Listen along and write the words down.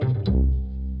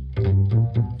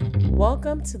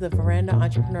Welcome to the Veranda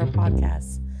Entrepreneur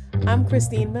Podcast. I'm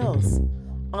Christine Mills.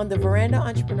 On the Veranda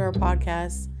Entrepreneur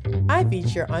Podcast, I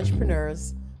feature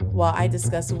entrepreneurs while I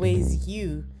discuss ways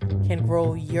you can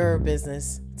grow your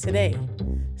business today.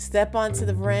 Step onto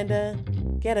the veranda,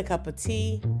 get a cup of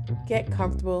tea, get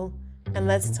comfortable, and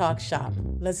let's talk shop.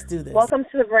 Let's do this. Welcome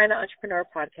to the Veranda Entrepreneur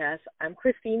Podcast. I'm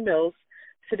Christine Mills.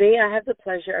 Today I have the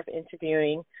pleasure of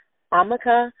interviewing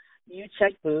Amaka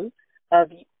Uchegbu of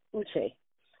UCHE.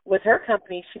 With her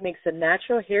company, she makes a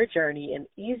natural hair journey an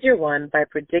easier one by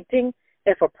predicting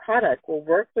if a product will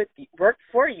work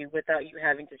for you without you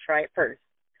having to try it first,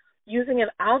 using an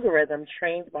algorithm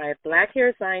trained by Black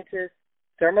hair scientists,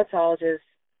 dermatologists,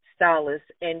 stylists,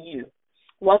 and you.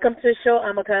 Welcome to the show,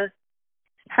 Amaka.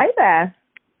 Hi there.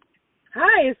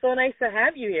 Hi, it's so nice to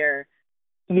have you here.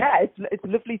 Yeah, it's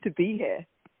lovely to be here.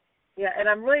 Yeah, and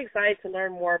I'm really excited to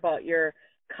learn more about your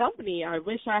company. I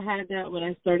wish I had that when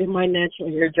I started my natural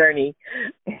hair journey.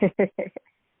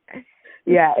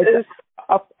 Yeah, it's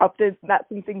often that's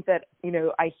something that,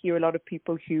 I hear a lot of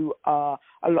people who are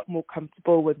a lot more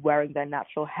comfortable with wearing their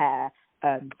natural hair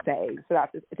say. So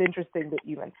it's interesting that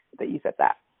you said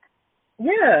that.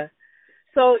 Yeah.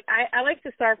 So I like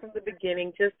to start from the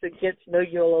beginning just to get to know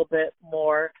you a little bit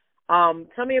more.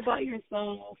 Tell me about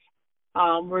yourself,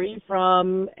 where are you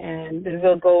from, and then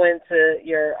we'll go into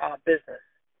your business.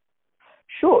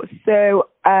 Sure. So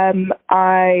I'm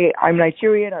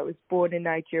Nigerian. I was born in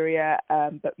Nigeria,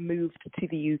 but moved to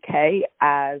the UK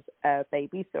as a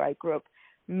baby. So I grew up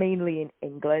mainly in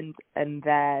England, and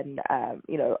then I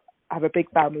have a big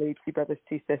family, 2 brothers,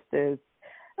 2 sisters,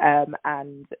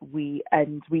 and we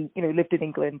lived in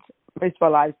England most of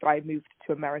our lives. So I moved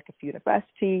to America for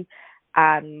university,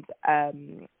 and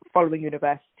following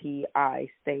university, I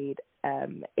stayed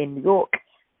in New York.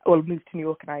 Well, moved to New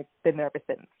York, and I've been there ever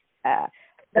since.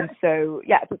 And so,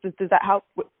 yeah, does that help?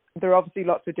 There are obviously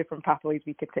lots of different pathways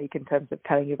we could take in terms of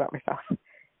telling you about myself.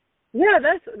 Yeah,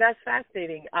 that's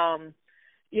fascinating. I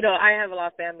have a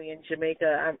lot of family in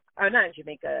Jamaica. I'm not in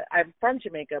Jamaica. I'm from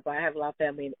Jamaica, but I have a lot of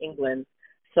family in England.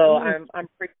 So I'm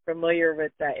pretty familiar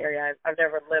with that area. I've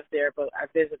never lived there, but I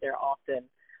visit there often.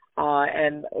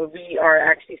 And we are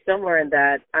actually similar in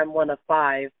that I'm one of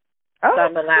 5. Oh, so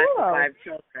I'm the last cool. of 5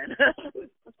 children.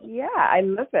 Yeah, I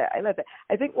love it.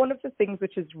 I think one of the things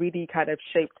which has really kind of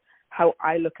shaped how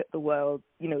I look at the world,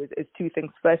 is 2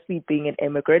 things. Firstly, being an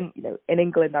immigrant. In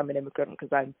England, I'm an immigrant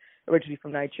because I'm originally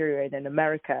from Nigeria, and in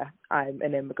America, I'm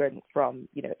an immigrant from,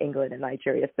 England and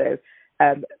Nigeria. So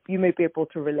you may be able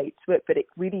to relate to it, but it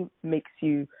really makes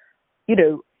you,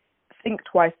 think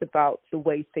twice about the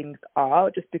way things are,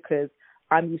 just because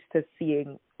I'm used to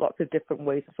seeing lots of different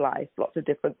ways of life, lots of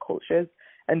different cultures.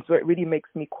 And so it really makes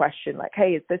me question, like,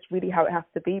 hey, is this really how it has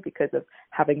to be because of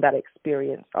having that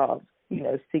experience of,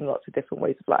 seeing lots of different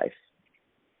ways of life?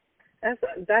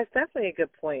 That's definitely a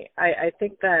good point. I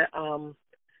think that,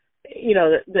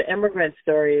 the immigrant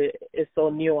story is so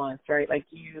nuanced, right? Like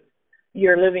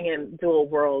you're living in dual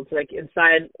worlds. Like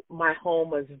inside my home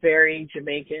was very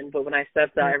Jamaican, but when I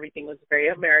stepped out, everything was very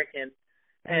American.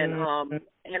 And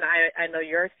and I know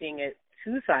you're seeing it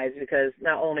 2 sides because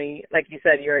not only, like you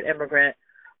said, you're an immigrant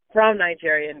from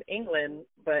Nigeria and England,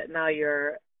 but now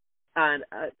you're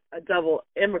a double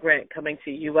immigrant coming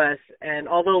to U.S. And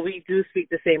although we do speak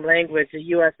the same language, the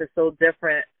U.S. is so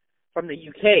different from the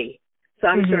UK. So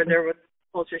I'm sure there was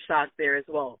culture shock there as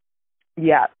well.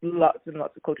 Yeah, lots and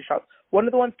lots of culture shocks. One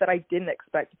of the ones that I didn't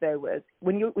expect though was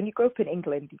when you grow up in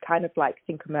England, you kind of like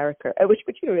think America, which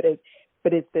it is,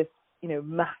 but it's this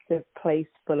massive place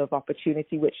full of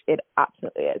opportunity, which it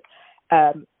absolutely is.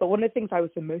 But one of the things I was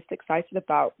the most excited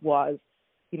about was,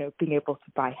 being able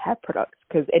to buy hair products,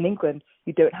 because in England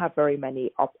you don't have very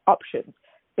many options,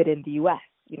 but in the US,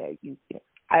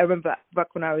 I remember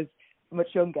back when I was much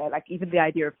younger, like even the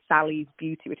idea of Sally's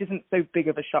Beauty, which isn't so big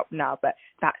of a shop now, but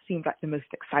that seemed like the most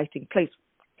exciting place,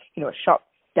 a shop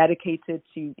dedicated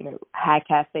to, hair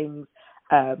care things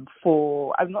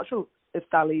for, I'm not sure if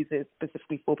Sally's is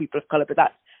specifically for people of color, but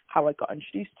that's how I got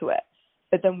introduced to it.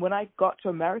 But then when I got to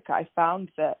America, I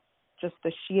found that just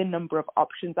the sheer number of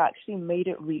options actually made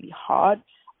it really hard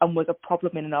and was a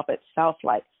problem in and of itself.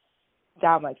 Like,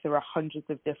 damn, like there are hundreds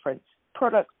of different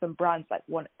products and brands. Like,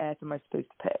 what earth am I supposed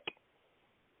to pick?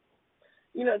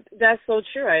 That's so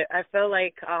true. I felt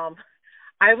like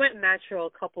I went natural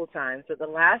a couple times, but the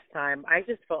last time I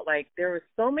just felt like there were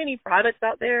so many products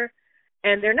out there,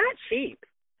 and they're not cheap.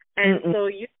 And so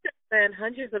you spend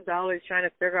hundreds of dollars trying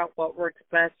to figure out what works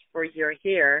best for your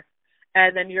hair,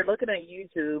 and then you're looking at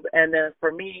YouTube, and then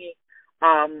for me,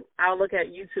 I'll look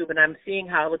at YouTube, and I'm seeing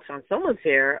how it looks on someone's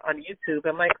hair on YouTube.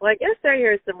 I'm like, is their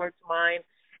hair similar to mine?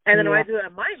 And then when I do it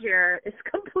on my hair, it's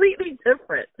completely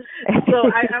different. So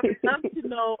I would love to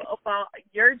know about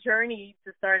your journey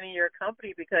to starting your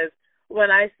company, because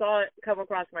when I saw it come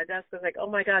across my desk, I was like, oh,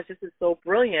 my gosh, this is so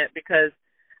brilliant, because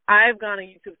I've gone on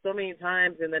YouTube so many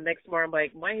times, and the next morning I'm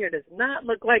like, my hair does not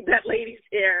look like that lady's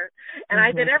hair. And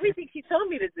I did everything she told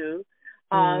me to do.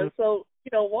 So,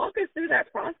 walk us through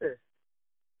that process.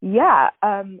 Yeah,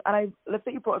 and I love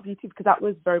that you brought up YouTube, because that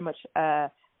was very much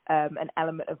an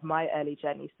element of my early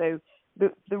journey. So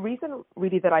the reason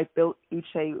really that I built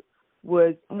UCHE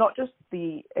was not just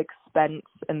the expense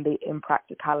and the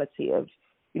impracticality of,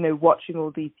 watching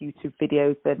all these YouTube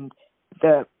videos and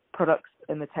the products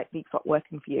and the techniques not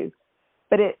working for you,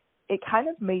 but it kind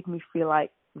of made me feel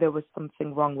like there was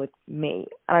something wrong with me.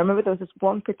 And I remember there was this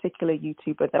one particular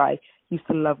YouTuber that I used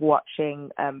to love watching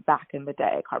back in the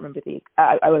day. I can't remember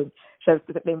I won't show a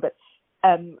specific name, but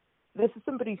this is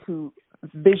somebody who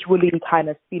visually kind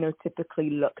of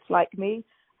phenotypically looked like me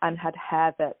and had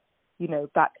hair that,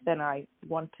 back then I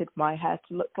wanted my hair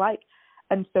to look like.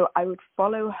 And so I would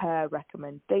follow her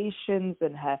recommendations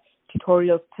and her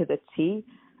tutorials to the T,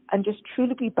 and just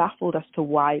truly be baffled as to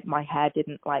why my hair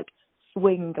didn't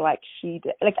swing like she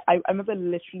did. I remember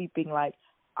literally being like,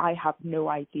 I have no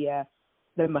idea,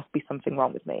 there must be something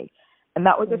wrong with me. And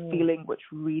that was a feeling which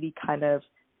really kind of,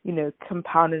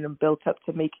 compounded and built up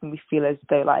to making me feel as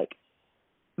though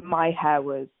my hair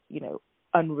was,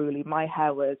 unruly. My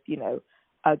hair was,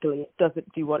 ugly. It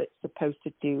doesn't do what it's supposed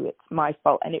to do. It's my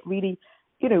fault. And it really,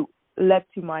 led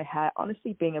to my hair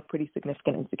honestly being a pretty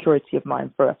significant insecurity of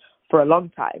mine for a long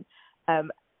time.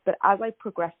 But as I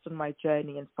progressed on my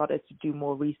journey and started to do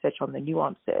more research on the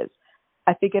nuances,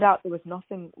 I figured out there was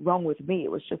nothing wrong with me.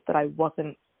 It was just that I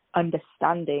wasn't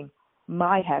understanding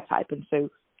my hair type. And so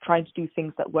trying to do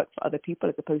things that work for other people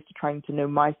as opposed to trying to know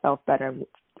myself better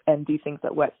and do things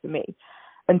that work for me.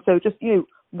 And so just,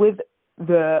 with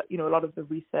the, a lot of the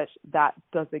research that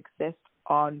does exist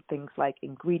on things like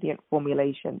ingredient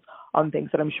formulations, on things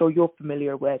that I'm sure you're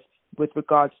familiar with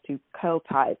regards to curl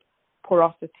type,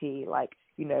 porosity,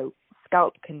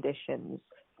 scalp conditions,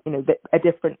 a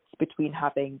difference between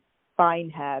having fine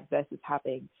hair versus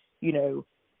having,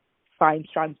 fine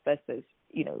strands versus,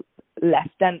 less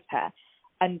dense hair.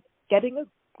 And getting a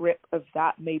grip of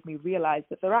that made me realize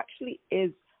that there actually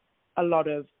is a lot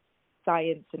of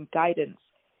science and guidance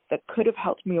that could have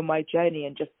helped me on my journey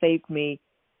and just saved me,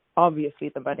 obviously,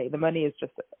 the money. The money is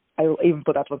just, I will even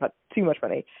put that on that, too much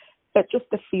money. But just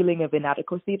the feeling of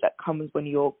inadequacy that comes when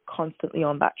you're constantly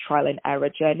on that trial and error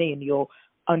journey and you're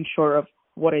unsure of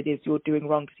what it is you're doing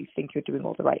wrong because you think you're doing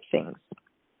all the right things.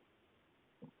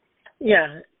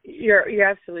 Yeah, you're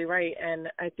absolutely right. And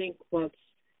I think what's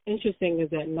interesting is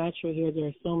that natural hair, there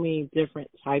are so many different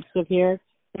types of hair.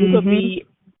 You could be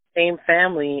same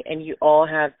family and you all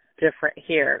have different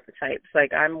hair types.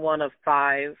 I'm one of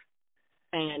 5,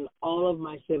 and all of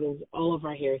my siblings, all of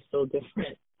our hair is so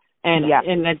different. And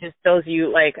and that just shows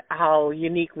you how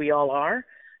unique we all are.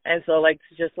 And so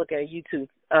to just look at a YouTube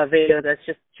video that's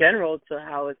just general to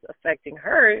how it's affecting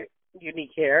her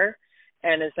unique hair,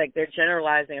 and it's they're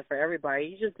generalizing it for everybody.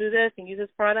 You just do this and use this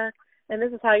product, and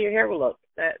this is how your hair will look.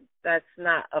 That's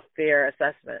not a fair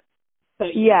assessment. So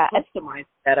you customize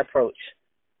that approach.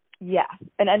 Yeah,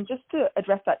 and just to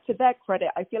address that, to their credit,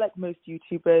 I feel like most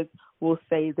YouTubers will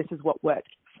say this is what worked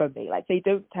for me. They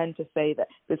don't tend to say that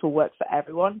this will work for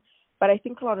everyone, but I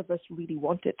think a lot of us really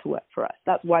want it to work for us.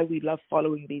 That's why we love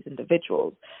following these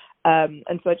individuals. And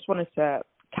so I just wanted to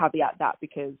caveat that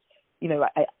because,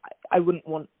 I wouldn't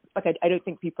want, I don't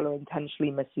think people are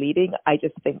intentionally misleading. I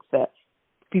just think that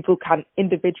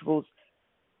individuals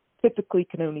typically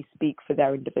can only speak for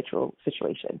their individual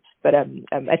situation. But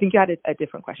I think you had a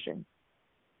different question.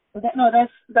 No,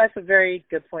 that's a very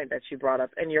good point that you brought up,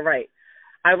 and you're right.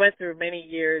 I went through many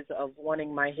years of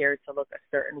wanting my hair to look a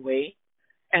certain way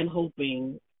and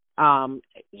hoping,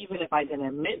 even if I didn't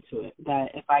admit to it, that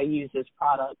if I use this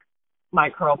product, my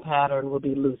curl pattern will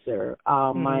be looser.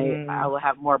 I will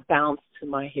have more bounce to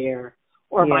my hair,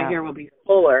 or my hair will be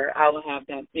fuller. I will have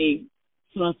that big,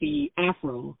 fluffy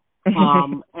Afro.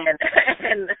 And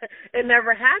it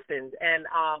never happened. And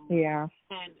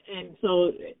and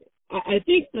so I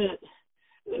think that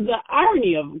the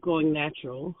irony of going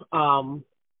natural,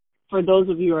 for those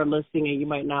of you who are listening and you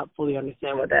might not fully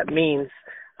understand what that means,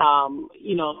 a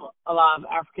lot of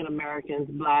African Americans,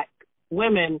 Black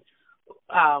women,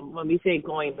 when we say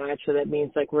going natural, that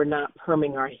means we're not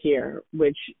perming our hair,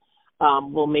 which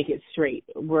will make it straight.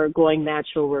 We're going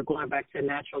natural. We're going back to a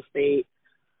natural state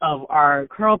of our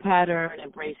curl pattern,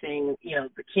 embracing,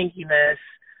 the kinkiness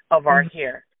of our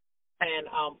hair. And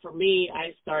for me,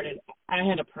 I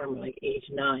had a perm age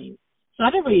 9. So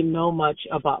I didn't really know much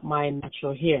about my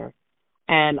natural hair.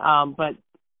 And but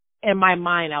in my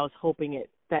mind, I was hoping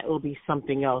that it will be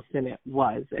something else than it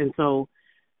was. And so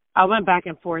I went back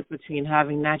and forth between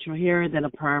having natural hair, then a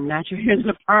perm, natural hair, then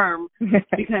a perm,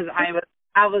 because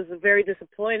I was very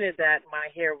disappointed that my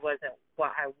hair wasn't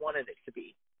what I wanted it to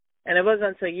be. And it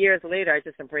wasn't until years later I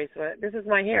just embraced it. This is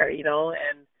my hair,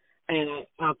 and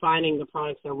I'm finding the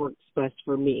products that works best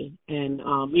for me. And,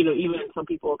 even some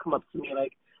people will come up to me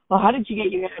like, well, how did you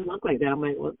get your hair to look like that? I'm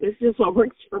like, well, this is just what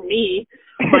works for me.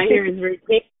 My hair is very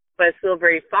thick, but still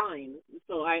very fine.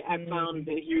 So I found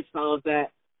the hairstyles that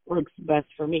works best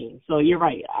for me. So you're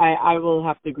right. I will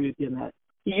have to agree with you on that.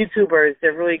 YouTubers,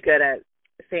 they're really good at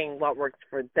saying what works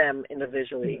for them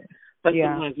individually. But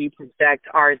sometimes we project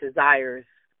our desires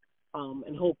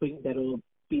and hoping that it will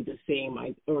be the same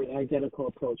or identical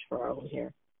approach for our own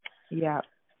hair. Yeah,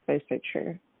 that's so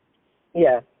true.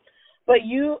 Yeah. But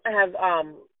you have,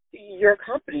 your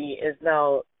company is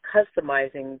now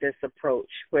customizing this approach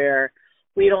where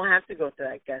we don't have to go through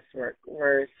that guesswork.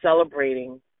 We're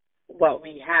celebrating what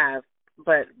we have,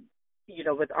 but,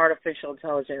 with artificial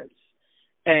intelligence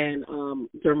and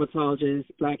dermatologists,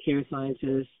 black hair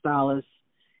scientists, stylists,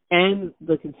 and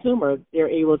the consumer, they're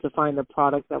able to find a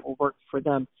product that will work for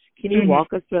them. Can you walk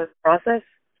us through the process?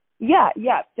 Yeah,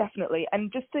 definitely.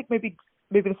 And just to maybe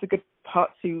this is a good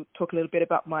part to talk a little bit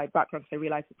about my background, because I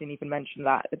realized I didn't even mention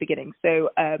that at the beginning. So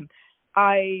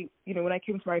I, when I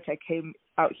came to America, I came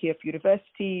out here for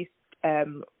university,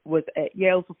 was at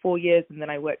Yale for 4 years, and then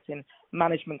I worked in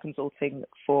management consulting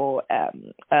for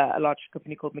a large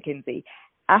company called McKinsey.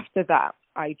 After that,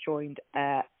 I joined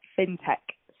a fintech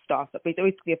startup. It's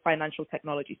basically a financial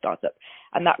technology startup,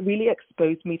 and that really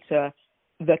exposed me to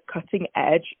the cutting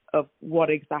edge of what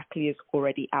exactly is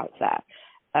already out there.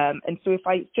 And so if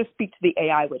I just speak to the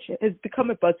AI, which has become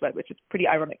a buzzword, which is pretty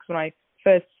ironic, because when I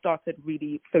first started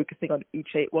really focusing on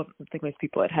UCHE, it wasn't something most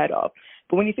people had heard of.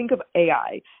 But when you think of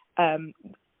AI,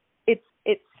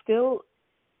 it's still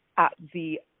at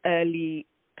the early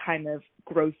kind of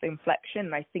growth inflection.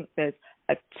 And I think there's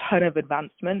a ton of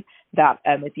advancement that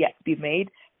is yet to be made.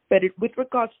 But with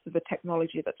regards to the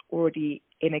technology that's already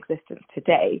in existence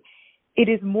today, it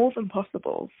is more than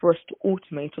possible for us to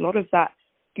automate a lot of that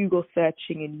Google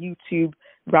searching and YouTube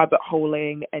rabbit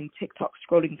holing and TikTok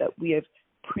scrolling that we have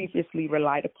previously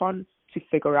relied upon to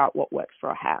figure out what works for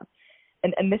our hair.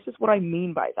 And this is what I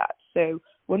mean by that. So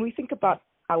when we think about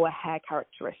our hair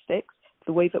characteristics,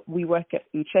 the way that we work at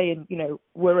UCHE, and,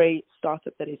 we're a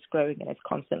startup that is growing and is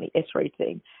constantly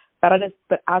iterating. But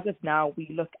as of now, we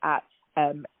look at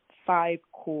 5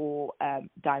 core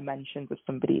dimensions of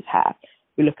somebody's hair.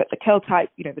 We look at the curl type,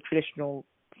 the traditional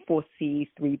 4C,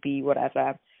 3B,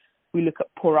 whatever. We look at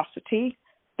porosity.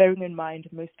 Bearing in mind,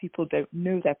 most people don't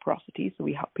know their porosity, so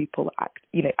we help people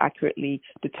accurately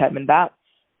determine that.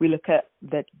 We look at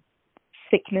the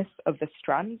thickness of the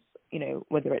strands,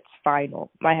 whether it's fine or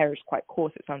my hair is quite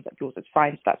coarse. It sounds like yours is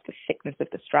fine, so that's the thickness of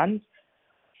the strands.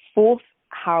 4th,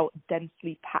 how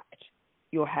densely packed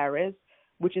your hair is,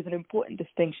 which is an important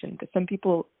distinction because some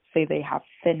people say they have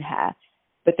thin hair,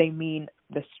 but they mean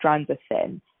the strands are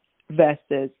thin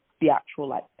versus the actual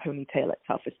ponytail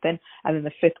itself is thin. And then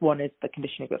the 5th one is the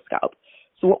condition of your scalp.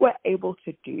 So what we're able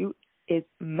to do is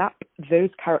map those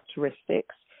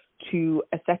characteristics to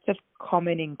a set of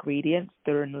common ingredients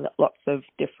that are in lots of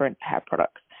different hair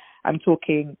products. I'm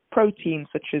talking proteins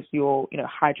such as your,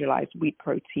 hydrolyzed wheat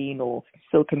protein or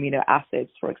silk amino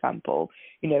acids, for example,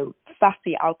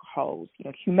 fatty alcohols,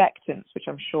 humectants, which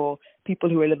I'm sure people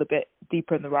who are a little bit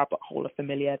deeper in the rabbit hole are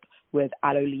familiar with,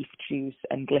 aloe leaf juice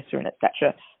and glycerin,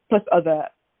 etc., plus other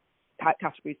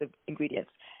categories of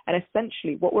ingredients. And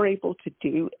essentially what we're able to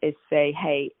do is say,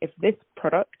 hey, if this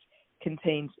product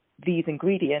contains these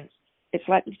ingredients, it's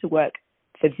likely to work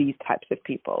for these types of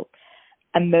people.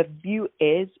 And the view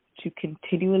is to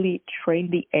continually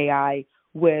train the AI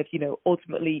with,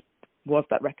 ultimately, was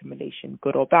that recommendation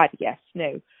good or bad? Yes,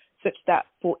 no. Such that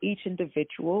for each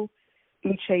individual,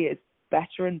 UCHE is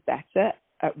better and better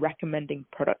at recommending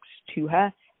products to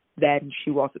her than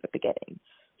she was at the beginning.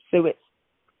 So it's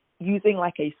using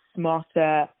a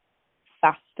smarter,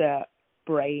 faster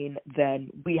brain than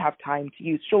we have time to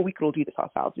use. Sure, we could all do this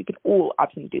ourselves. We could all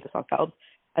absolutely do this ourselves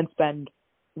and spend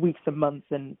weeks and months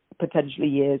and potentially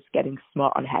years getting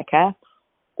smart on hair care,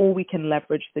 or we can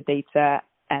leverage the data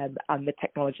and the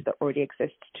technology that already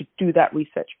exists to do that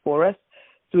research for us,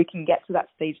 so we can get to that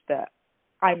stage that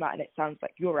I'm at and it sounds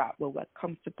like you're at, where we're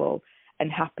comfortable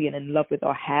and happy and in love with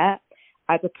our hair,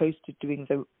 as opposed to doing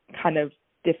the kind of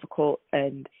difficult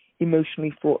and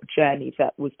emotionally fraught journey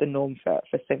that was the norm for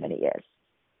so many years.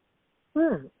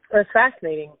 That's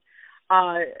fascinating.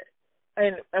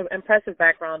 an impressive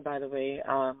background, by the way.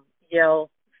 Yale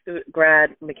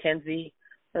grad, McKinsey,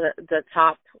 the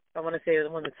top, I want to say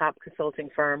one of the top consulting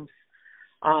firms.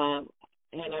 And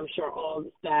I'm sure all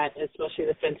that, especially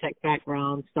the fintech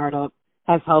background, startup,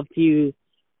 has helped you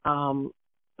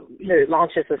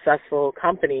launch a successful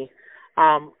company.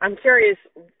 I'm curious,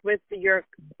 with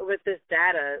this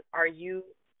data, are you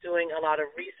doing a lot of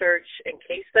research and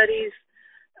case studies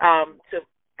to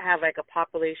have like a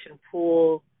population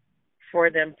pool for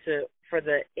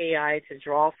the AI to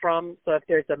draw from? So if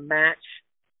there's a match,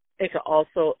 it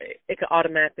could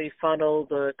automatically funnel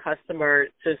the customer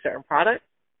to a certain product?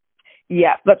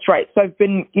 Yeah, that's right. So I've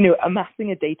been,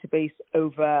 amassing a database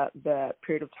over the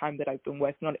period of time that I've been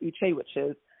working on at UCHE, which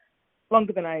is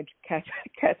longer than I'd care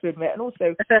to admit. And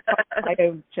also my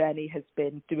own journey has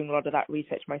been doing a lot of that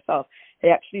research myself. I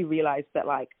actually realized that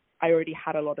I already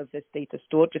had a lot of this data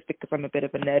stored just because I'm a bit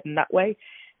of a nerd in that way.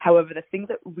 However, the thing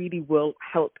that really will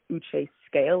help UCHE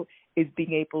scale is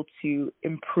being able to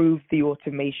improve the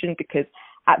automation, because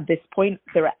at this point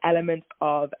there are elements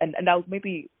of,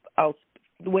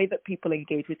 the way that people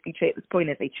engage with UCHE at this point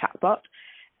is a chatbot.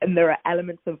 And there are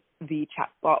elements of the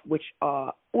chatbot which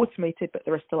are automated, but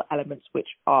there are still elements which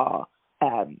are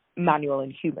manual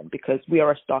and human, because we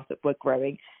are a startup, we're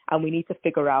growing, and we need to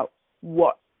figure out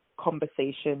what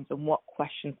conversations and what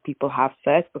questions people have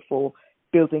first before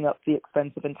building up the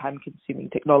expensive and time-consuming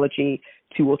technology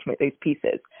to automate those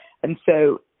pieces. And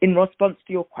so in response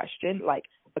to your question,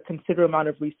 a considerable amount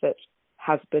of research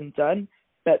has been done,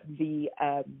 but the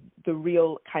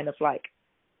real kind of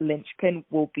linchpin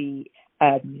will be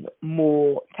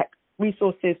more tech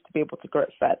resources to be able to grow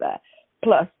it further.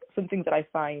 Plus, something that I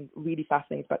find really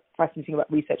fascinating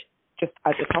about research, just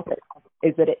as a topic,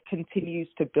 is that it continues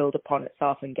to build upon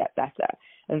itself and get better.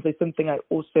 And so something I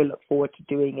also look forward to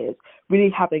doing is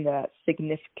really having a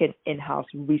significant in-house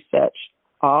research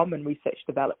arm and research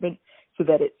development, so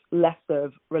that it's less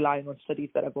of relying on studies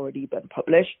that have already been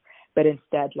published, but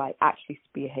instead actually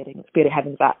spearheading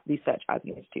that research as an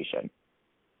institution.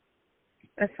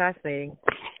 That's fascinating.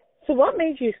 So what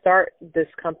made you start this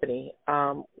company?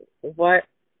 What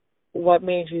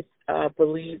made you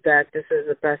believe that this is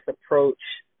the best approach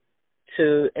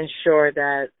to ensure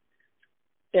that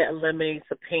it eliminates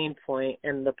the pain point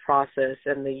in the process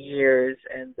and the years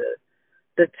and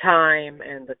the time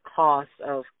and the cost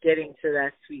of getting to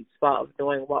that sweet spot of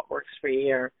knowing what works for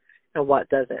you and what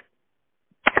doesn't?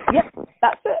 Yeah,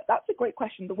 that's a great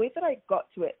question. The way that I got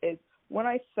to it is when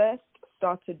I first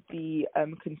started the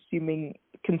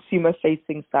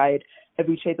consumer-facing side of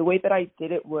UCHE, the way that I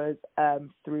did it was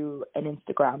through an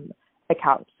Instagram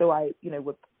account. So I,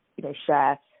 would,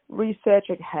 share research,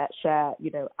 share,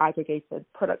 aggregated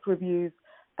product reviews,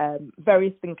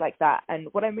 various things like that. And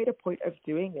what I made a point of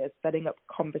doing is setting up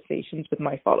conversations with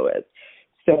my followers.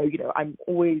 So, I'm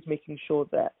always making sure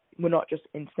that we're not just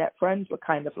internet friends, we're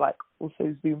kind of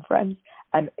also Zoom friends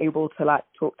and able to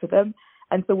talk to them.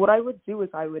 And so what I would do is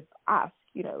I would ask,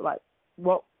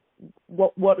 what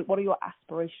are your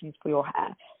aspirations for your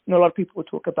hair? A lot of people will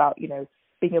talk about,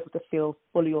 being able to feel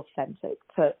fully authentic,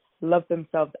 to love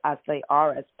themselves as they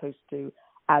are, as opposed to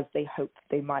as they hope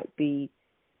they might be,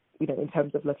 in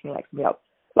terms of looking like somebody else.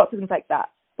 Lots of things like that.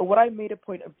 But what I made a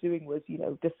point of doing was,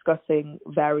 discussing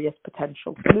various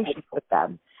potential solutions with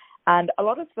them. And a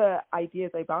lot of the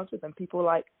ideas I bounced with them, people were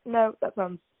like, no, that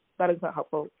is not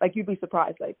helpful. You'd be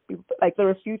surprised. There were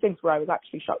a few things where I was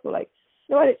actually shocked. They're like,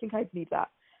 no, I don't think I'd need that.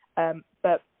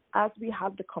 But as we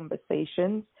had the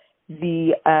conversations,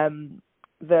 the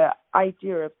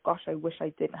idea of, gosh, I wish I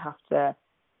didn't have to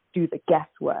do the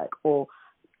guesswork, or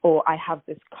I have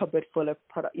this cupboard full of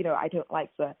product, I don't like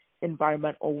the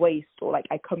environmental waste, or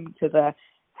I come to the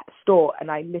store and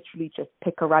I literally just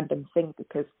pick a random thing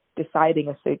because deciding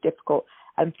is so difficult.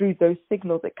 And through those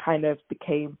signals, it kind of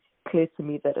became clear to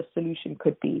me that a solution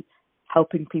could be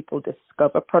helping people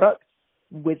discover products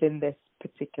within this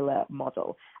particular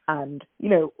model. And,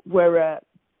 we're a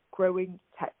growing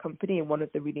tech company, and one of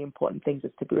the really important things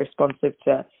is to be responsive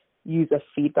to user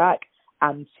feedback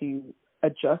and to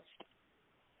adjust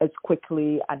as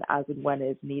quickly and as and when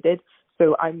is needed.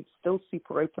 So I'm still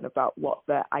super open about what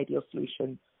the ideal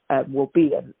solution will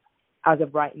be. And as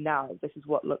of right now, this is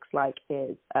what looks like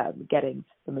is getting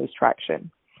the most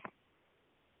traction.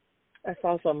 That's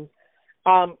awesome.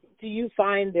 Do you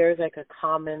find there's a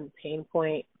common pain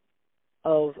point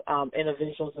of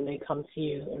individuals when they come to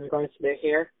you in regards to their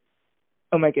hair?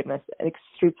 Oh my goodness,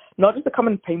 not just a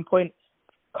common pain point,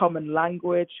 common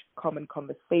language, common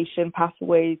conversation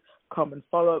pathways, common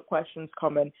follow-up questions,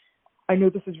 I know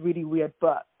this is really weird,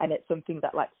 and it's something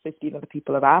that 15 other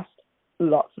people have asked.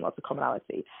 lots and lots of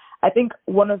commonality. I think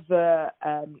one of the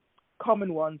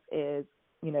common ones is,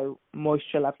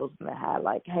 moisture levels in the hair.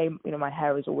 Like, hey, my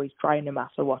hair is always dry no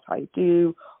matter what I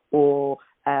do, or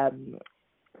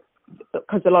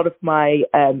because a lot of my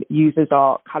users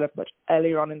are kind of much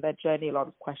earlier on in their journey, a lot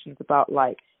of questions about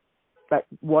like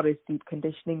what is deep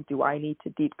conditioning? Do I need to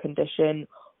deep condition?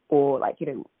 Or like,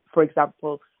 for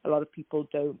example, a lot of people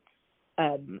don't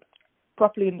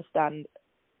properly understand.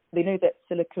 They know that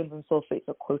silicones and sulfates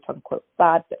are quote unquote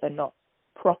bad, but they're not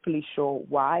properly sure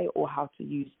why or how to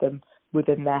use them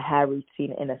within their hair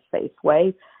routine in a safe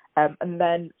way. And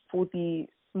then for the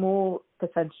small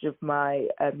percentage of my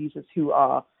users who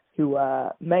are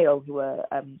male, who are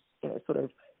sort of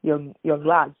young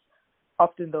lads,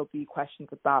 often there'll be questions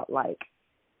about like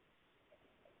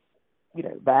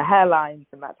their hairlines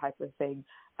and that type of thing,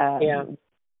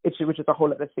 which is a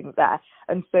whole other thing there.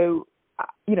 And so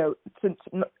to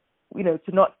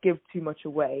not give too much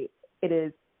away,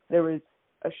 there is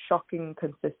a shocking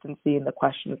consistency in the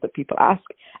questions that people ask,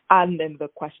 and in the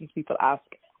questions people ask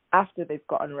after they've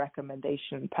gotten a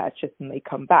recommendation and purchase and they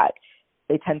come back.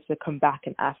 They tend to come back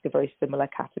and ask a very similar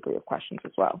category of questions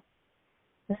as well.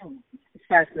 It's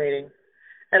fascinating.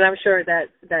 And I'm sure that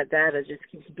data just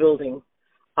keeps building.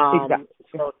 Exactly.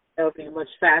 So it'll be much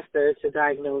faster to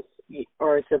diagnose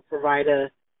or to provide a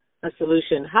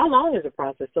solution. How long is the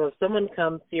process? So if someone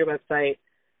comes to your website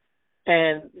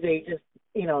and they just,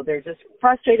 they're just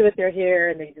frustrated with their hair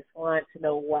and they just want to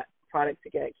know what product to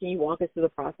get, can you walk us through the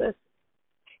process?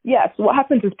 Yeah. So what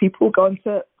happens is people go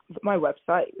onto my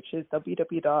website, which is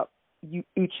www.uche.co,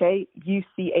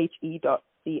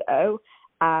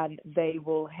 and they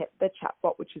will hit the chat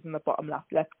bot, which is in the bottom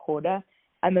left corner,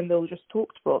 and then they'll just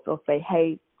talk to us. They'll say,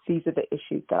 hey, these are the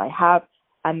issues that I have,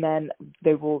 and then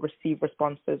they will receive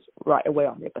responses right away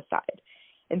on the other side.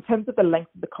 In terms of the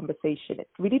length of the conversation, it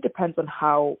really depends on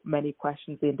how many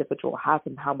questions the individual has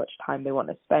and how much time they want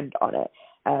to spend on it.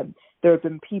 There have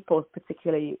been people,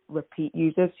 particularly repeat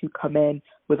users, who come in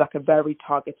with like a very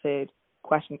targeted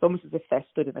question. It's almost as if they're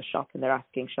stood in a shop and they're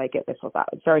asking, should I get this or that?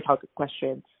 It's a very targeted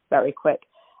question, very quick.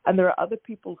 And there are other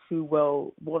people who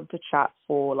will want to chat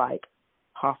for like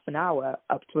half an hour,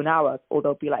 up to an hour, or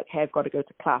they'll be like, hey, I've got to go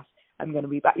to class, I'm going to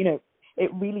be back. It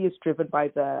really is driven by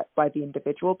the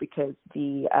individual, because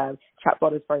the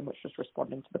chatbot is very much just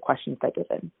responding to the questions they're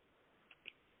given.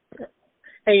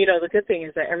 And, the good thing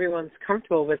is that everyone's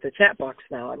comfortable with the chat box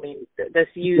now. I mean,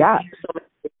 that's used so many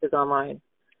places online.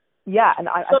 Yeah, and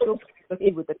I feel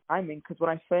lucky with the timing, because when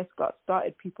I first got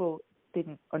started, people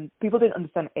didn't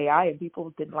understand AI, and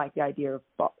people didn't like the idea of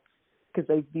bots because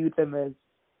they viewed them as,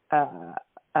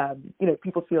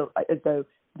 people feel as though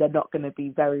they're not going to be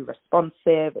very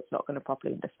responsive, it's not going to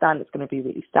properly understand, it's going to be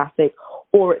really static,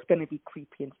 or it's going to be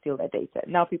creepy and steal their data.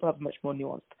 Now people have a much more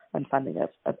nuanced understanding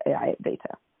of AI and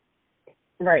data.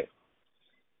 Right.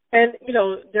 And,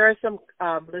 there are some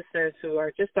listeners who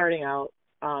are just starting out.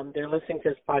 They're listening to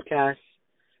this podcast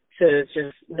to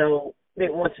just know, they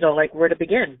want to know, like, where to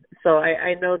begin. So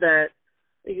I know that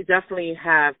you definitely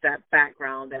have that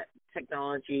background, that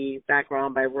technology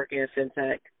background by working in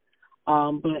fintech.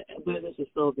 But business is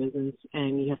still a business,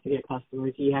 and you have to get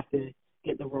customers. You have to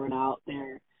get the word out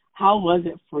there. How was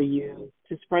it for you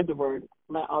to spread the word,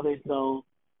 let others know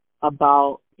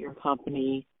about your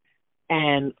company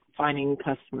and finding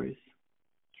customers?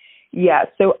 Yeah,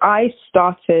 so I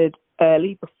started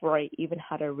early, before I even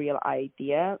had a real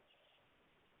idea,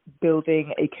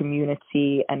 building a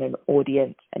community and an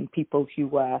audience and people who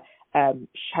were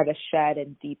had a shared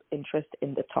and deep interest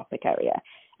in the topic area.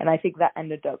 And I think that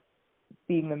ended up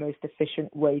being the most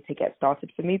efficient way to get started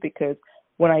for me, because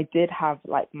when I did have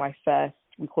like my first,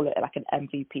 we call it like an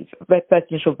MVP,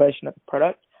 first initial version of the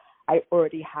product, I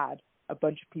already had a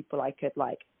bunch of people I could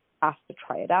like ask to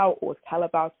try it out or tell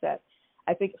about it.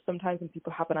 I think sometimes when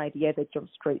people have an idea, they jump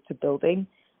straight to building,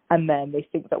 and then they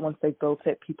think that once they've built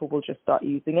it, people will just start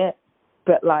using it.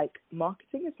 But like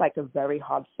marketing is like a very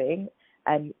hard thing,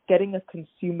 and getting a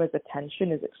consumer's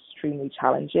attention is extremely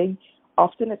challenging.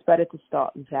 Often it's better to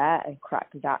start there and crack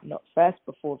that nut first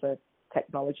before the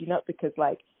technology nut, because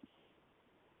like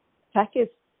tech is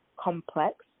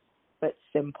complex but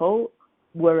simple,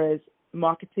 whereas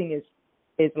marketing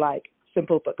is like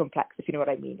simple but complex, if you know what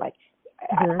I mean. Like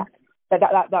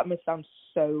that must sound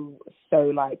so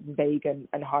like vague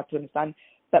and hard to understand,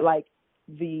 but like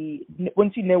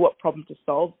once you know what problem to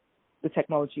solve, the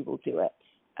technology will do it.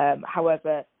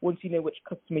 However, once you know which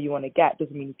customer you want to get,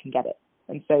 doesn't mean you can get it.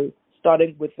 And so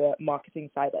starting with the marketing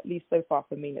side, at least so far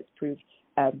for me, it's proved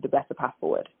the better path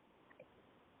forward.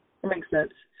 That makes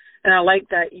sense. And I like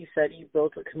that you said you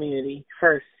built a community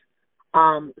first.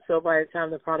 So by the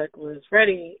time the product was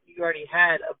ready, you already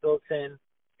had a built-in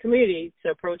community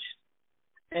to approach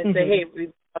and say, hey,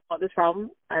 we found this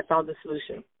problem. I found the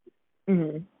solution.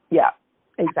 Yeah,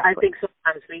 exactly. I think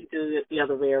sometimes we do it the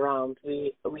other way around.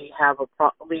 We have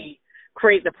we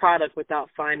create the product without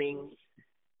finding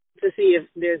to see if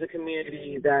there's a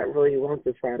community that really wants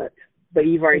this product, but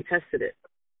you've already tested it.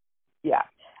 Yeah,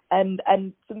 and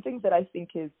some things that I think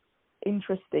is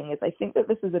interesting is I think that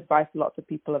this is advice lots of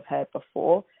people have heard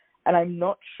before, and I'm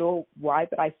not sure why,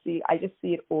 but I just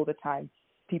see it all the time.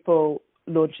 People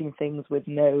launching things with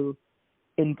no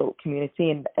inbuilt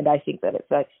community, and I think that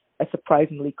it's a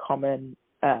surprisingly common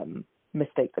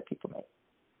mistake that people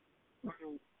make.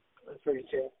 That's very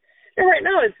true. And right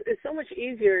now, it's so much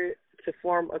easier to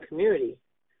form a community.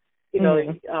 You know,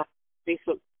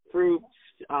 Facebook groups.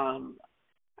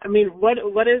 I mean,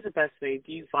 what is the best way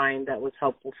do you find that was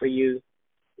helpful for you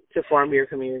to form your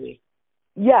community?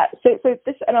 Yeah, so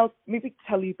this, and I'll maybe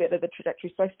tell you a bit of the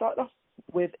trajectory. So I started off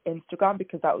with Instagram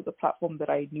because that was a platform that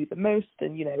I knew the most,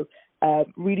 and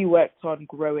really worked on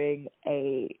growing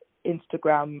a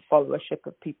Instagram followership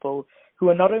of people who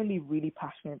are not only really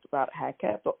passionate about hair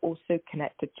care but also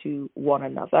connected to one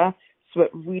another. So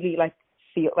it really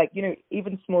feel like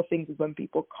even small things is when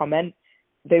people comment,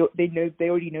 they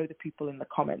already know the people in the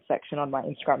comment section on my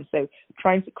Instagram. So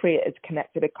trying to create as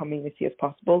connected a community as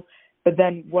possible. But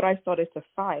then what I started to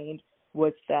find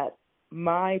was that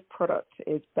my product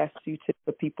is best suited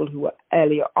for people who are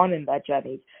earlier on in their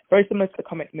journeys. Very similar to the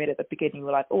comment you made at the beginning. You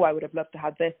were like, oh, I would have loved to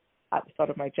have this at the start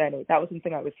of my journey. That was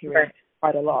something I was hearing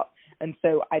quite a lot. And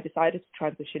so I decided to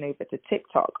transition over to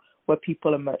TikTok, where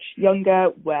people are much younger,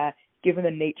 where given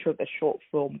the nature of the short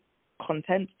form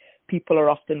content, people are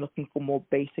often looking for more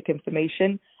basic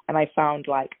information. And I found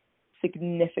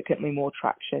significantly more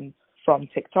traction from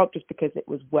TikTok just because it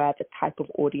was where the type of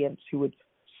audience who would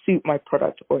suit my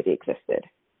product already existed.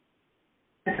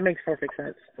 That makes perfect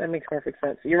sense.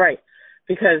 You're right.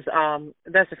 Because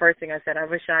that's the first thing I said. I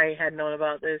wish I had known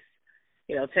about this,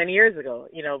 10 years ago,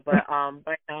 but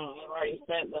by now I've already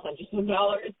spent the hundreds of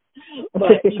dollars.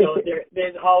 But,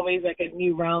 there's always a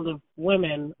new round of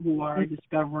women who are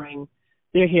discovering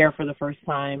their hair for the first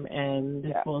time, and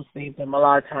this will save them a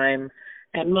lot of time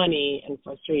and money and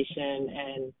frustration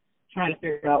and trying to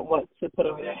figure out what to put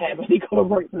over their head when they go to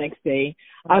work the next day.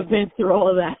 I've been through all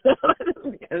of that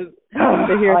because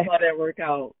the hair thought didn't work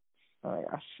out. Oh my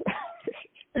gosh.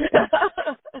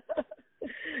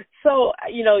 So,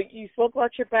 you spoke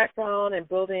about your background and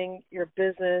building your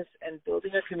business and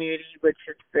building a community, which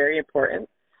is very important.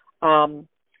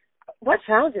 What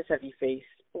challenges have you faced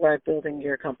while building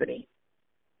your company?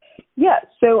 Yeah,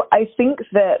 so I think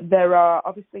that there are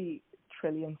obviously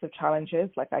trillions of challenges.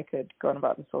 I could go on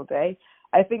about this all day.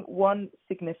 I think one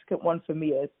significant one for me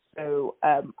is,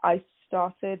 I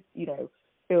started,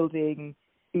 building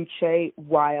UCHE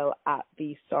while at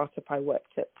the startup I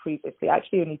worked at previously. I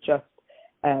actually only just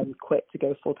quit to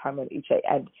go full-time at UCHE,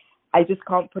 and I just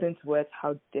can't put into words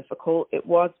how difficult it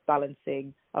was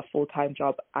balancing a full-time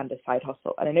job and a side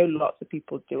hustle. And I know lots of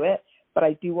people do it, but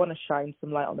I do want to shine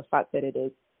some light on the fact that it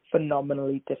is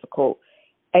phenomenally difficult.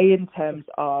 In terms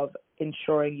of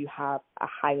ensuring you have a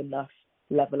high enough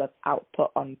level of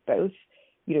output on both.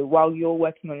 While you're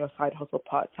working on your side hustle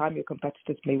part-time, your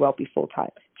competitors may well be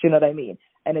full-time. Do you know what I mean?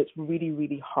 And it's really,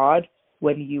 really hard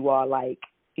when you are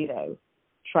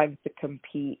trying to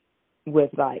compete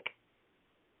with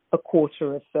a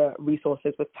quarter of the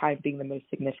resources, with time being the most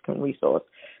significant resource.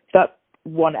 So that's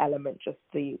one element, just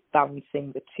the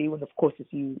balancing the two. And of course, as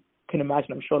you can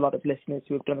imagine, I'm sure a lot of listeners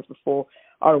who have done this before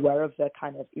are aware of the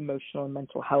kind of emotional and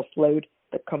mental health load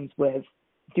that comes with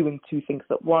doing two things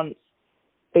at once.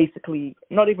 Basically,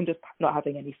 not even just not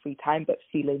having any free time, but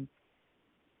feeling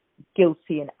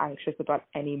guilty and anxious about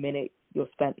any minute you're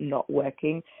spent not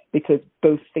working, because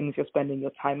both things you're spending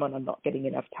your time on are not getting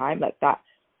enough time. That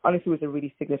honestly was a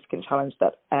really significant challenge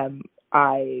that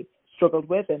I struggled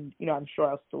with, and I'm sure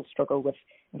I'll still struggle with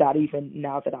that even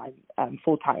now that I'm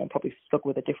full-time. I'll probably struggle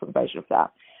with a different version of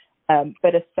that.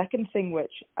 But a second thing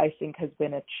which I think has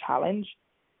been a challenge,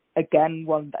 again,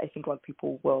 one that I think a lot of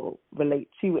people will relate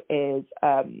to, is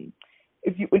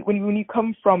when you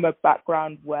come from a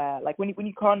background where, when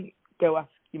you can't go ask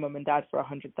your mum and dad for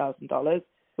 $100,000,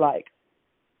 like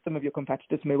some of your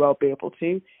competitors may well be able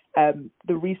to,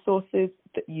 the resources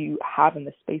that you have and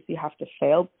the space you have to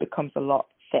fail becomes a lot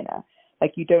thinner.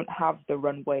 You don't have the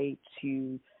runway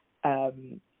to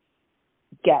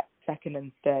get second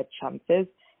and third chances,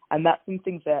 and that's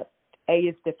something that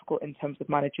is difficult in terms of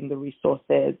managing the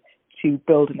resources to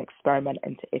build and experiment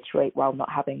and to iterate while not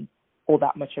having all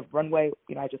that much of runway.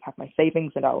 I just have my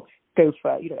savings and I'll go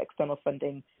for, external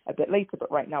funding a bit later.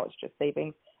 But right now it's just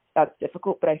savings. That's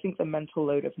difficult. But I think the mental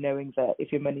load of knowing that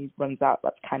if your money runs out,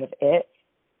 that's kind of it.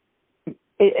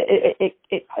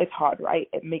 It's hard, right?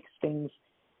 It makes things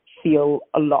feel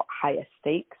a lot higher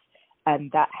stakes,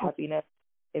 and that heaviness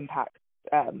impacts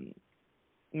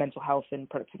mental health and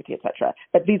productivity, etc.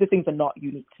 But these are things that are not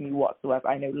unique to me whatsoever.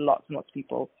 I know lots and lots of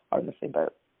people are in the same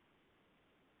boat.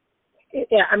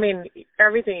 Yeah, I mean,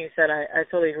 everything you said, I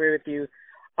totally agree with you.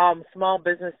 Small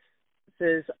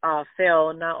businesses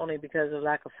fail not only because of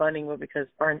lack of funding, but because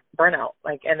burnout.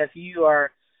 And if you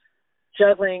are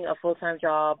juggling a full-time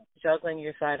job, juggling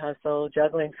your side hustle,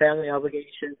 juggling family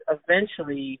obligations,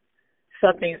 eventually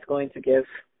something's going to give.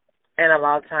 And a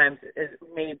lot of times it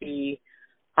may be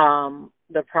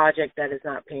the project that is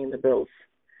not paying the bills.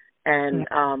 And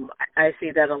I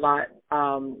see that a lot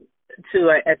too.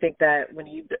 I think that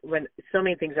when so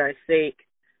many things are at stake,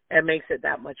 it makes it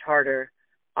that much harder.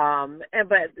 But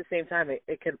at the same time,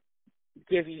 it can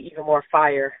give you even more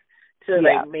fire to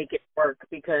make it work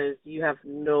because you have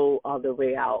no other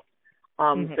way out.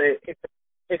 So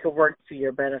it could work to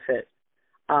your benefit.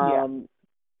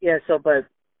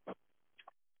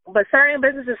 But starting a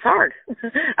business is hard.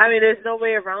 I mean, there's no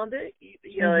way around it.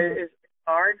 It's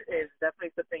hard. It's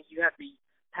definitely something you have to be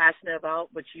passionate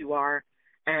about, which you are.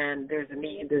 And there's a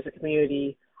need, there's a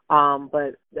community.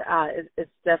 But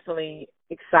it's definitely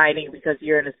exciting because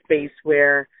you're in a space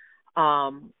where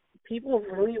people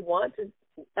really want to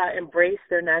embrace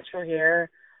their natural hair.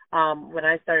 When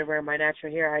I started wearing my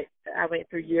natural hair, I went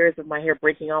through years of my hair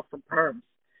breaking off from perms.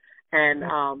 And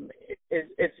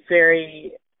it's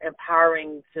very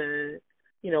empowering to,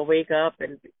 wake up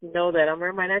and know that I'm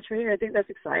wearing my natural hair. I think that's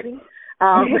exciting.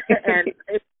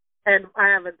 And I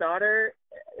have a daughter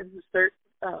who's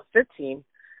 15,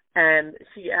 and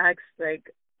she asks,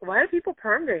 why do people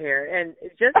perm their hair? And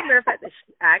just the mere fact that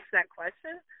she asks that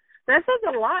question, that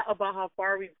says a lot about how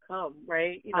far we've come,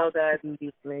 right? That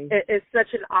it's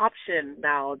such an option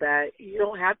now that you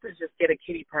don't have to just get a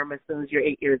kiddie perm as soon as you're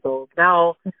 8 years old.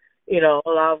 Now, a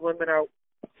lot of women are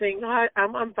saying, no,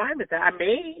 I'm fine with that. I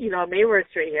may wear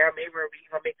straight hair, I may wear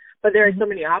weave, but there are so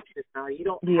many options now. You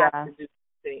don't have to do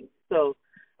things. So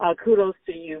kudos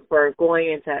to you for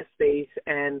going into that space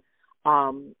and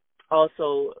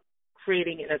also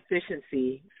creating an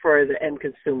efficiency for the end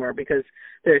consumer, because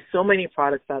there's so many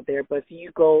products out there, but if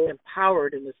you go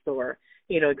empowered in the store,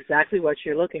 exactly what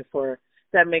you're looking for,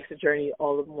 that makes the journey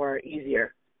all the more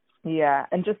easier. Yeah,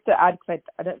 and just to add, because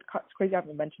it's crazy I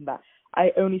haven't mentioned that,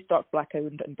 I only stock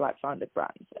Black-owned and Black-founded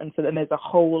brands. And so then there's a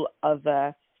whole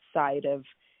other side of,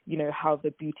 how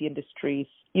the beauty industry,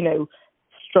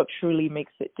 structurally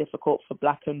makes it difficult for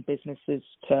Black-owned businesses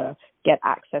to get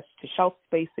access to shelf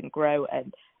space and grow.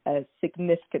 And a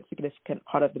significant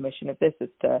part of the mission of this is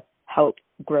to help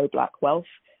grow Black wealth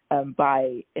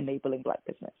by enabling Black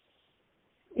business.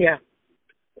 Yeah,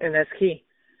 and that's key.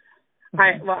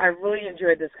 I really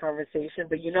enjoyed this conversation,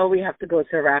 but we have to go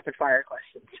to rapid fire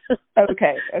questions.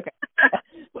 Okay.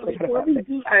 But before we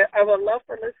do, I would love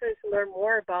for listeners to learn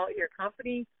more about your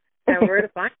company and where to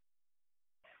find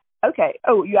you. Okay.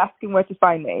 Oh, you're asking where to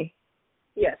find me?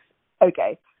 Yes.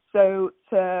 Okay. So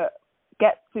to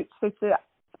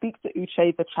speak to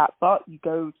UCHE, the chatbot, you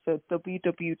go to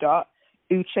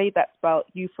www.uche, that's spelled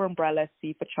U for umbrella,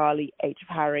 C for Charlie, H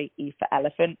for Harry, E for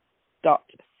elephant, .co.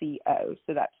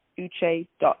 So that's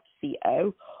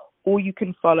uche.co, or you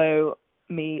can follow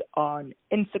me on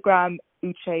Instagram,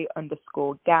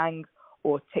 uche_gang,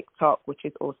 or TikTok, which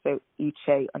is also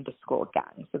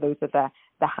uche_gang. So those are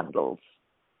the handles.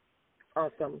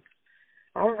 Awesome.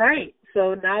 All right.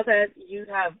 So now that you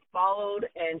have followed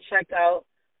and checked out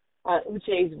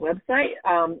UCHE's website,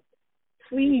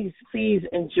 please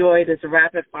enjoy this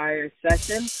rapid fire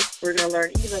session. We're going to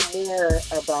learn even more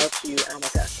about you,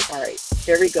 Amaka. All right.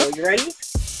 Here we go. You ready?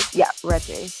 Yeah,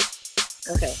 ready.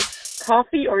 Okay.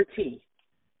 Coffee or tea?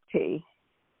 Tea.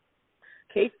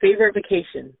 Okay. Favorite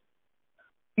vacation?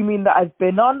 You mean that I've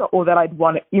been on, or that I'd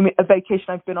want it? You mean a vacation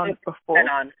I've been on before? Been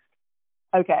on.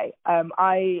 Okay.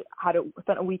 I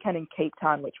spent a weekend in Cape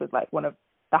Town, which was one of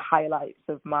the highlights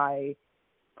of my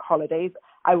holidays.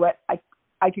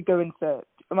 I could go into.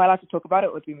 Am I allowed to talk about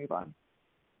it, or do we move on?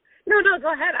 No,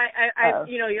 go ahead.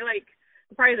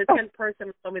 You're probably the 10th person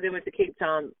who told me they went to Cape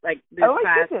Town this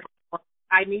past.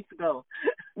 I need to go.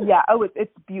 Yeah. Oh,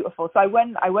 it's beautiful. So I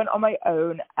went on my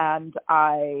own, and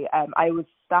I was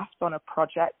staffed on a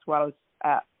project while I was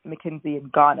at McKinsey in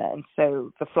Ghana, and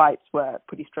so the flights were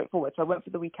pretty straightforward. So I went for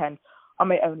the weekend on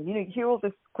my own, and you hear all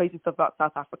this crazy stuff about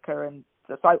South Africa, and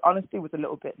so I honestly was a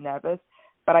little bit nervous,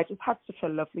 but I just had such a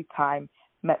lovely time.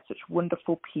 met such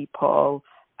wonderful people.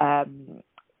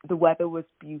 The weather was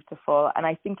beautiful, and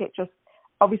I think it just,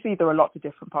 obviously there are lots of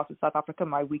different parts of South Africa.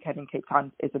 My weekend in Cape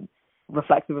Town isn't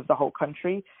reflective of the whole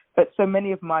country, but so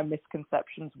many of my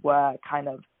misconceptions were kind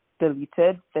of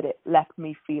deleted that it left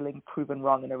me feeling proven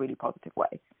wrong in a really positive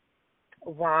way.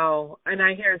 Wow. And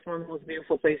I hear it's one of the most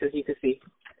beautiful places you could see.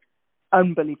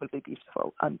 Unbelievably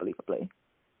beautiful, unbelievably.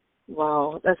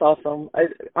 Wow, that's awesome.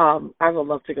 I would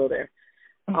love to go there.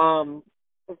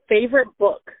 Favorite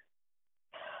book?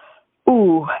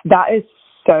 Ooh, that is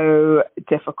so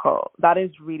difficult. That is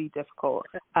really difficult.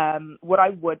 What I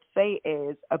would say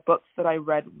is a book that I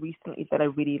read recently that I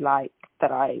really like,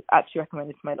 that I actually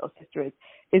recommended to my little sister is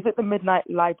it The Midnight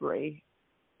Library?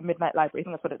 Midnight Library, I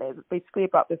think that's what it is. It's basically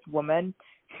about this woman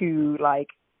who like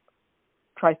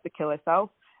tries to kill herself,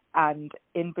 and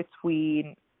in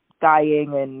between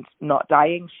dying and not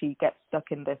dying, she gets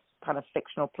stuck in this kind of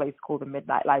fictional place called the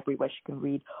Midnight Library where she can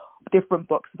read different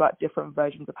books about different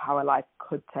versions of how her life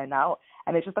could turn out.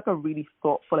 And it's just like a really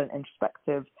thoughtful and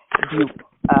introspective view,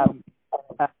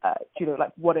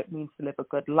 like what it means to live a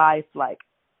good life, like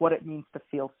what it means to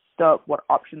feel stuck, what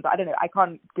options. I don't know. I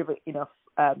can't give it enough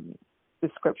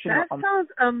description. That sounds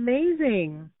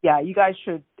amazing. Yeah, you guys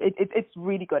should. It's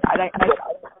really good. I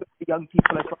for young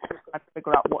people as well trying to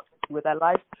figure out what to do with their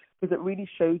life, because it really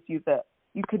shows you that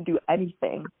you can do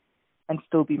anything and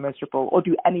still be miserable, or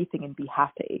do anything and be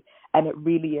happy. And it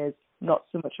really is not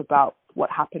so much about what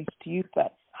happens to you,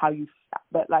 but how you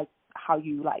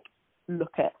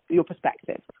look at your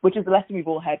perspective, which is a lesson we've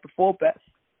all heard before, but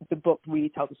the book really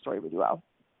tells the story really well.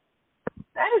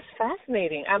 That is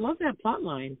fascinating. I love that plot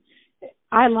line.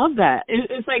 I love that.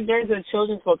 It's like there's a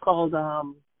children's book called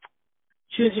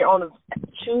Choose Your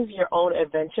Own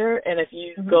Adventure, and if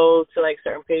you go to like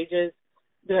certain pages,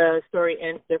 the story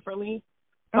ends differently.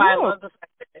 But I love the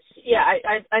fact that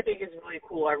I think it's really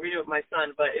cool. I read it with my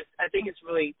son, but I think it's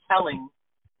really telling,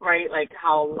 right? Like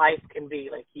how life can be.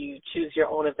 Like you choose your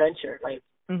own adventure. Like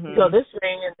you go this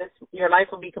way, and your life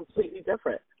will be completely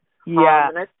different. Yeah,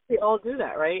 and we all do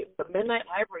that, right? The Midnight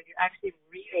Library, you're actually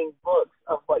reading books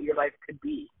of what your life could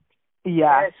be.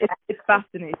 Yeah, it's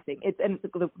fascinating.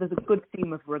 There's a good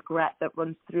theme of regret that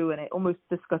runs through, and it almost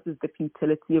discusses the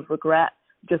futility of regret.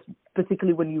 Just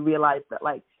particularly when you realize that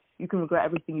like you can regret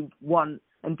everything you want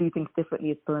and do things differently,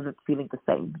 and still end up feeling the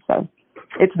same. So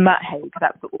it's Matt Haig.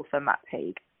 That's the author, Matt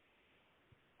Haig.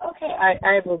 Okay,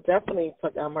 I will definitely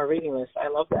put that on my reading list. I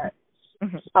love that.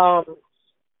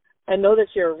 I know that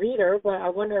you're a reader, but I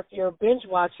wonder if you're a binge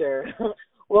watcher.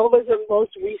 What was the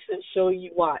most recent show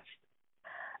you watched?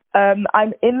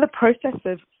 I'm in the process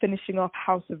of finishing off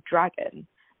House of Dragon,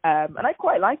 and I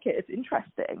quite like it. It's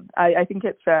interesting. I think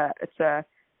it's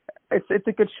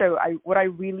a good show. What I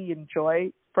really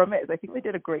enjoy from it is I think they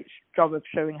did a great job of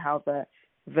showing how the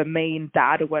main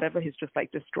dad or whatever has just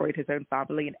like destroyed his own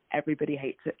family, and everybody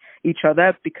hates each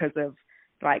other because of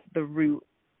like the root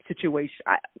situation.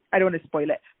 I don't want to spoil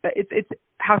it, but it's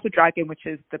House of Dragon, which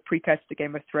is the precursor to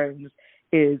Game of Thrones.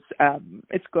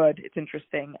 It's good, it's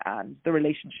interesting, and the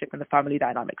relationship and the family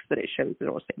dynamics that it shows is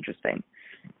also interesting.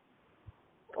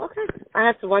 Okay, I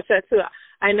have to watch that too.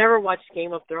 I never watched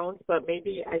Game of Thrones, but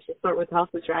maybe I should start with House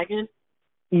of Dragon.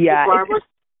 Yeah, it's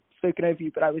spoken over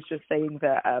you, but I was just saying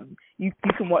that you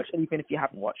can watch it even if you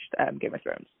haven't watched Game of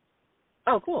Thrones.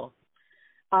 Oh, cool.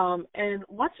 And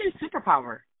what's your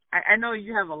superpower? I know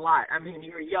you have a lot. I mean,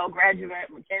 you're a Yale graduate,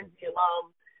 Mackenzie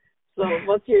alum. So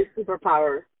what's your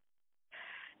superpower?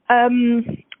 I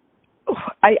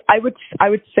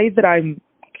would say that I'm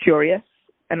curious,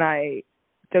 and I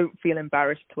don't feel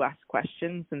embarrassed to ask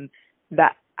questions, and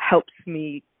that helps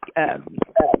me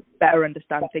better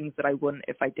understand things that I wouldn't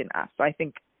if I didn't ask. So I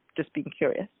think just being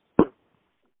curious.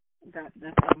 That's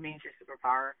a major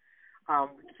superpower.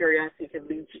 Curiosity can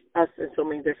lead us in so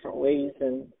many different ways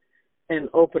and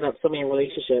open up so many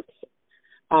relationships.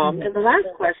 And the last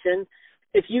question,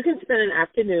 if you can spend an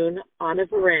afternoon on a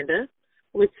veranda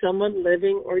with someone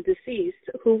living or deceased,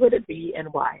 who would it be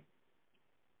and why?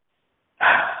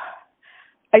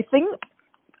 I think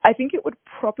it would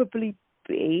probably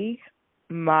be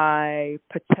my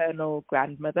paternal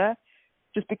grandmother,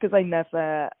 just because I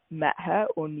never met her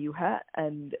or knew her,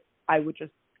 and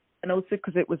also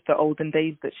because it was the olden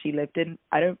days that she lived in.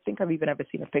 I don't think I've even ever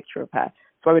seen a picture of her,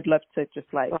 so I would love to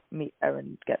just like meet her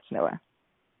and get to know her.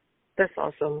 That's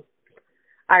awesome.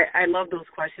 I love those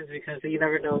questions because you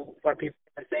never know what people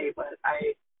are going to say, but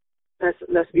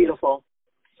that's beautiful.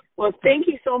 Well, thank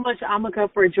you so much, Amaka,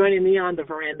 for joining me on the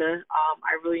veranda.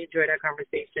 I really enjoyed our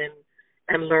conversation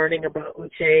and learning about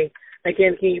UCHE.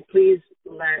 Again, can you please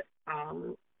let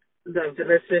the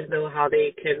listeners know how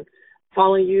they can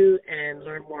follow you and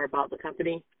learn more about the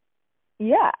company?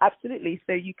 Yeah, absolutely.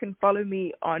 So you can follow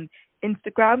me on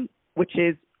Instagram, which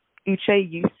is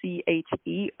UCHE,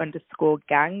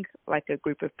 UCHE_gang, like a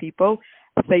group of people.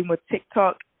 Same with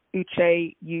TikTok,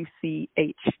 UCHE,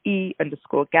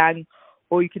 UCHE_gang.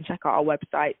 Or you can check out our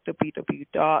website,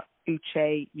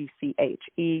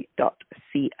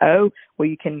 www.ucheUCHE.co, where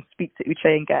you can speak to Uche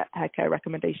and get hair care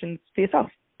recommendations for yourself.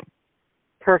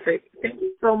 Perfect. Thank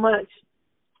you so much.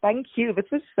 Thank you. This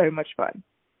was so much fun.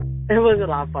 It was a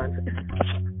lot of fun.